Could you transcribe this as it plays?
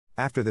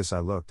After this I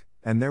looked,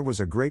 and there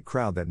was a great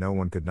crowd that no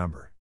one could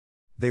number.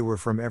 They were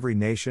from every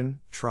nation,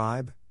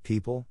 tribe,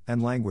 people,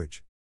 and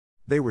language.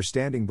 They were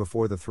standing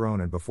before the throne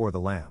and before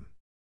the Lamb.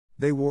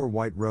 They wore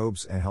white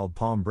robes and held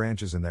palm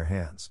branches in their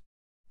hands.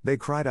 They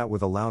cried out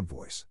with a loud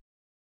voice,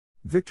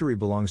 "Victory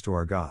belongs to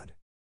our God,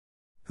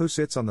 who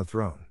sits on the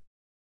throne,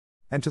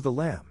 and to the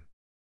Lamb."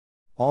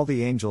 All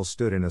the angels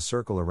stood in a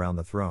circle around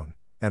the throne,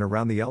 and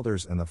around the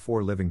elders and the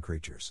 4 living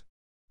creatures.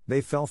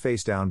 They fell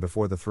face down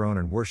before the throne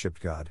and worshipped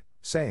God,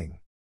 saying,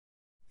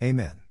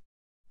 "Amen.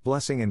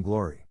 Blessing and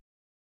glory,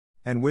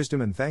 and wisdom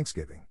and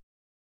thanksgiving,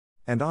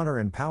 and honor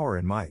and power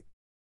and might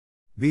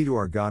be to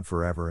our God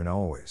forever and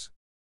always.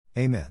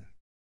 Amen."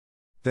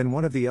 Then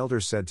one of the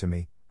elders said to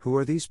me, "Who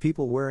are these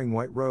people wearing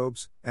white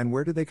robes, and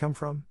where did they come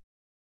from?"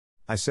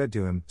 I said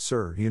to him,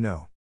 "Sir, you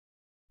know."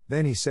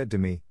 Then he said to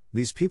me,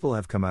 "These people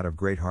have come out of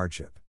great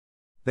hardship.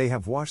 They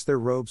have washed their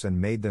robes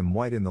and made them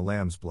white in the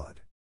Lamb's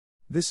blood.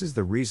 This is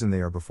the reason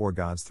they are before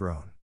God's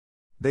throne.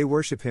 They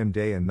worship Him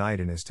day and night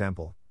in His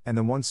temple, and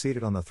the one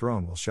seated on the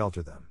throne will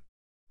shelter them.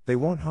 They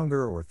won't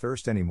hunger or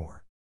thirst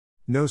anymore.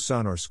 No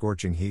sun or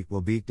scorching heat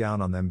will beat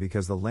down on them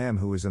because the Lamb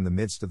who is in the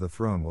midst of the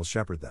throne will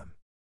shepherd them.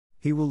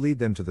 He will lead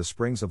them to the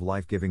springs of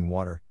life-giving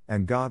water,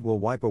 and God will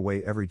wipe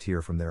away every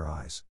tear from their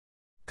eyes."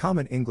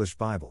 Common English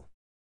Bible.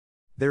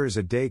 There is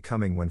a day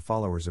coming when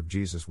followers of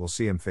Jesus will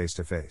see Him face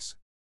to face.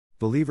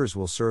 Believers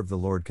will serve the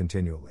Lord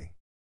continually.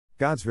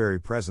 God's very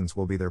presence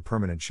will be their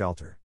permanent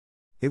shelter.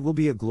 It will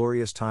be a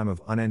glorious time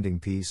of unending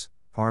peace,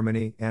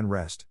 harmony, and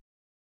rest.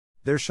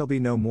 There shall be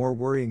no more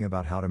worrying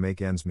about how to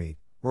make ends meet,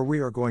 or we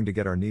are going to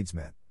get our needs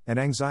met, and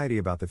anxiety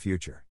about the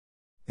future.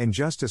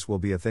 Injustice will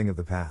be a thing of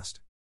the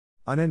past.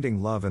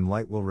 Unending love and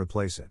light will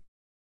replace it.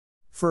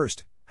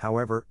 First,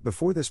 however,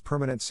 before this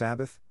permanent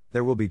Sabbath,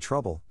 there will be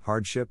trouble,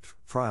 hardship,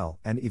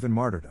 trial, and even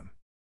martyrdom.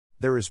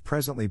 There is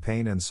presently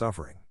pain and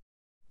suffering.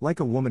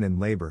 Like a woman in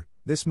labor,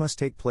 this must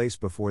take place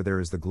before there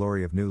is the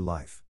glory of new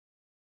life.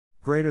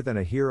 Greater than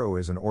a hero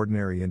is an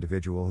ordinary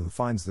individual who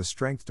finds the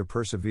strength to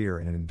persevere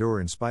and endure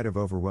in spite of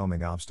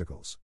overwhelming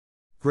obstacles.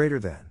 Greater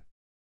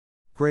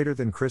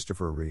than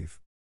Christopher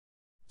Reeve.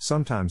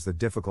 Sometimes the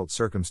difficult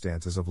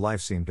circumstances of life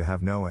seem to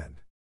have no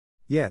end.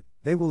 Yet,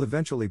 they will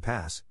eventually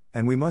pass,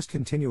 and we must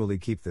continually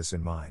keep this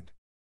in mind.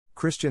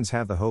 Christians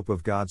have the hope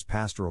of God's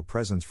pastoral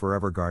presence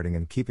forever guarding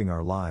and keeping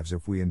our lives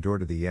if we endure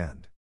to the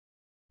end.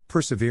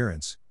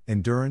 Perseverance,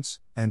 endurance,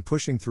 and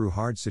pushing through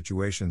hard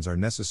situations are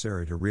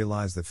necessary to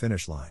realize the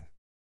finish line.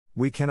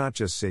 We cannot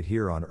just sit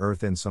here on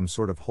earth in some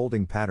sort of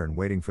holding pattern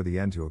waiting for the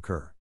end to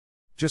occur.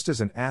 Just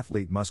as an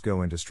athlete must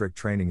go into strict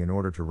training in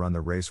order to run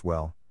the race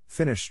well,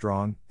 finish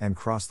strong, and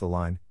cross the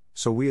line,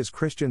 so we as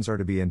Christians are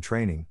to be in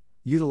training,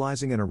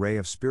 utilizing an array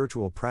of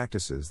spiritual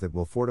practices that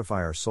will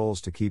fortify our souls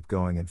to keep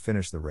going and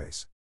finish the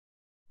race.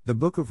 The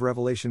book of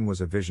Revelation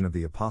was a vision of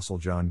the Apostle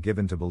John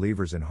given to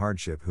believers in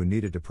hardship who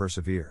needed to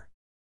persevere.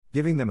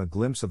 Giving them a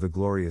glimpse of the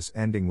glorious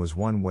ending was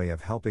one way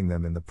of helping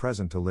them in the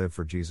present to live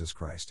for Jesus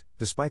Christ,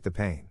 despite the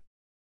pain.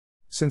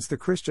 Since the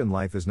Christian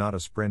life is not a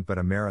sprint but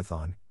a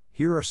marathon,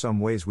 here are some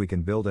ways we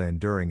can build an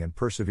enduring and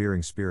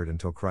persevering spirit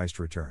until Christ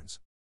returns.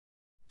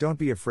 Don't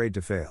be afraid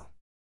to fail.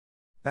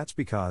 That's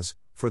because,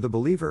 for the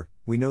believer,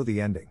 we know the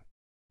ending.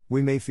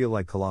 We may feel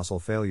like colossal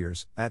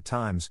failures, at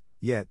times,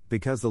 yet,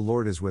 because the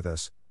Lord is with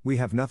us, we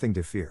have nothing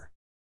to fear.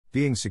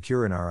 Being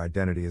secure in our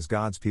identity as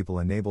God's people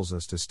enables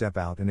us to step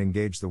out and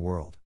engage the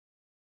world.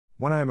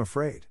 When I am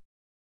afraid,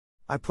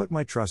 I put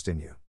my trust in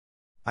you.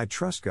 I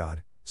trust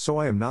God, so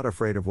I am not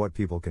afraid of what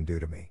people can do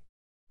to me.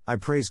 I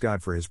praise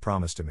God for His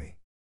promise to me.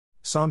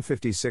 Psalm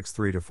 56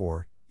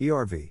 3-4,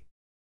 ERV.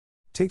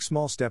 Take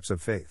small steps of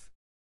faith.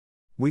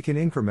 We can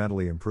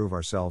incrementally improve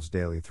ourselves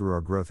daily through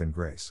our growth in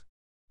grace.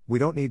 We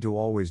don't need to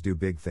always do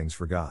big things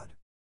for God.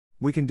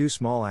 We can do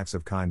small acts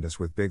of kindness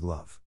with big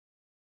love.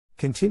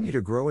 Continue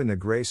to grow in the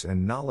grace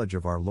and knowledge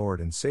of our Lord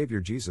and Savior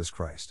Jesus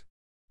Christ.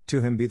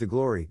 To Him be the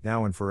glory,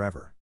 now and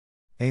forever.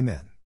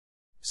 Amen.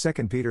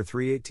 2 Peter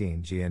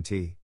 3:18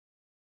 GNT.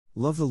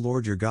 Love the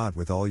Lord your God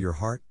with all your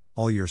heart,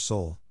 all your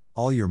soul,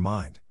 all your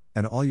mind,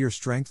 and all your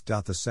strength.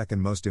 The second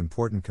most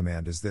important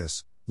command is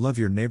this: love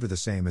your neighbor the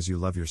same as you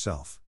love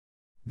yourself.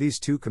 These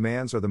two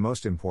commands are the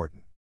most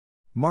important.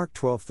 Mark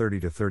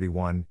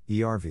 12:30-31,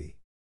 ERV.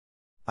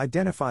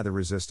 Identify the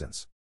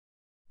resistance.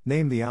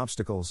 Name the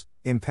obstacles,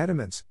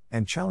 impediments,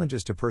 and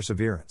challenges to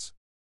perseverance.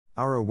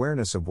 Our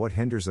awareness of what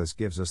hinders us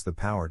gives us the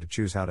power to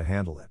choose how to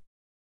handle it.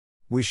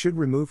 We should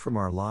remove from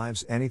our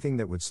lives anything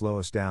that would slow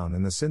us down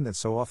and the sin that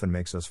so often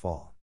makes us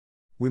fall.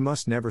 We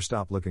must never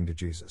stop looking to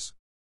Jesus.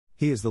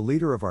 He is the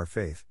leader of our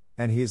faith,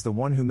 and He is the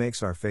one who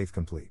makes our faith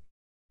complete.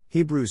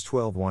 Hebrews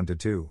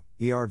 12:1-2,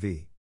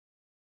 ERV.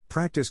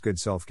 Practice good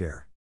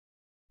self-care.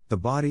 The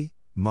body,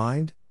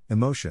 mind,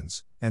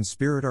 emotions, and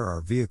spirit are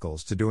our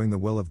vehicles to doing the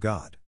will of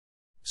God.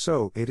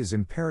 So, it is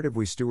imperative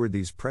we steward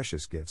these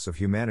precious gifts of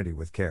humanity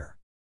with care.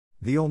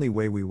 The only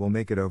way we will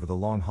make it over the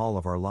long haul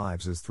of our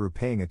lives is through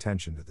paying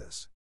attention to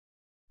this.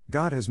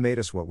 God has made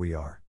us what we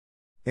are.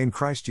 In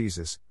Christ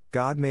Jesus,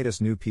 God made us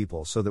new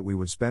people so that we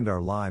would spend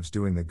our lives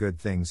doing the good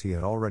things He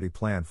had already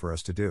planned for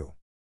us to do.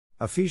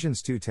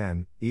 Ephesians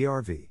 2:10,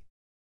 ERV.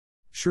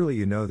 Surely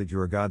you know that you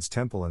are God's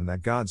temple and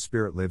that God's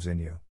Spirit lives in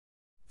you.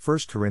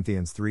 1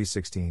 Corinthians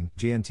 3:16,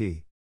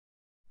 GNT.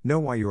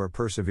 Know why you are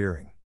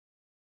persevering.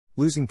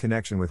 Losing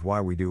connection with why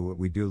we do what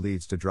we do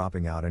leads to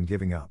dropping out and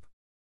giving up.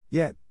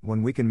 Yet,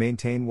 when we can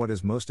maintain what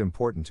is most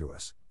important to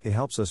us, it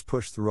helps us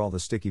push through all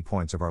the sticky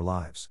points of our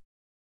lives.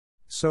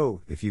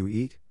 So, if you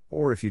eat,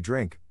 or if you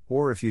drink,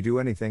 or if you do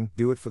anything,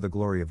 do it for the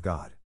glory of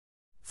God.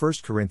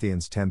 1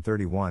 Corinthians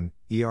 10:31,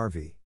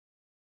 ERV.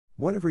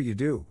 Whatever you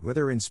do,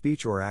 whether in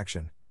speech or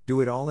action, do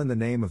it all in the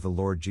name of the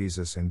Lord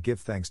Jesus and give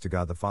thanks to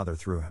God the Father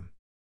through him.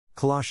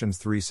 Colossians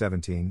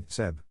 3:17,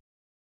 Seb.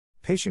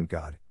 Patient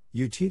God,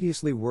 you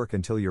tediously work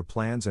until your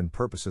plans and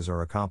purposes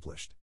are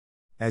accomplished.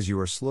 As you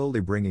are slowly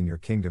bringing your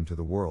kingdom to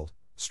the world,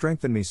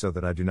 strengthen me so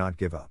that I do not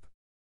give up.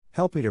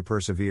 Help me to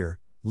persevere,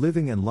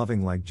 living and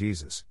loving like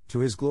Jesus, to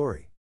his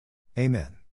glory. Amen.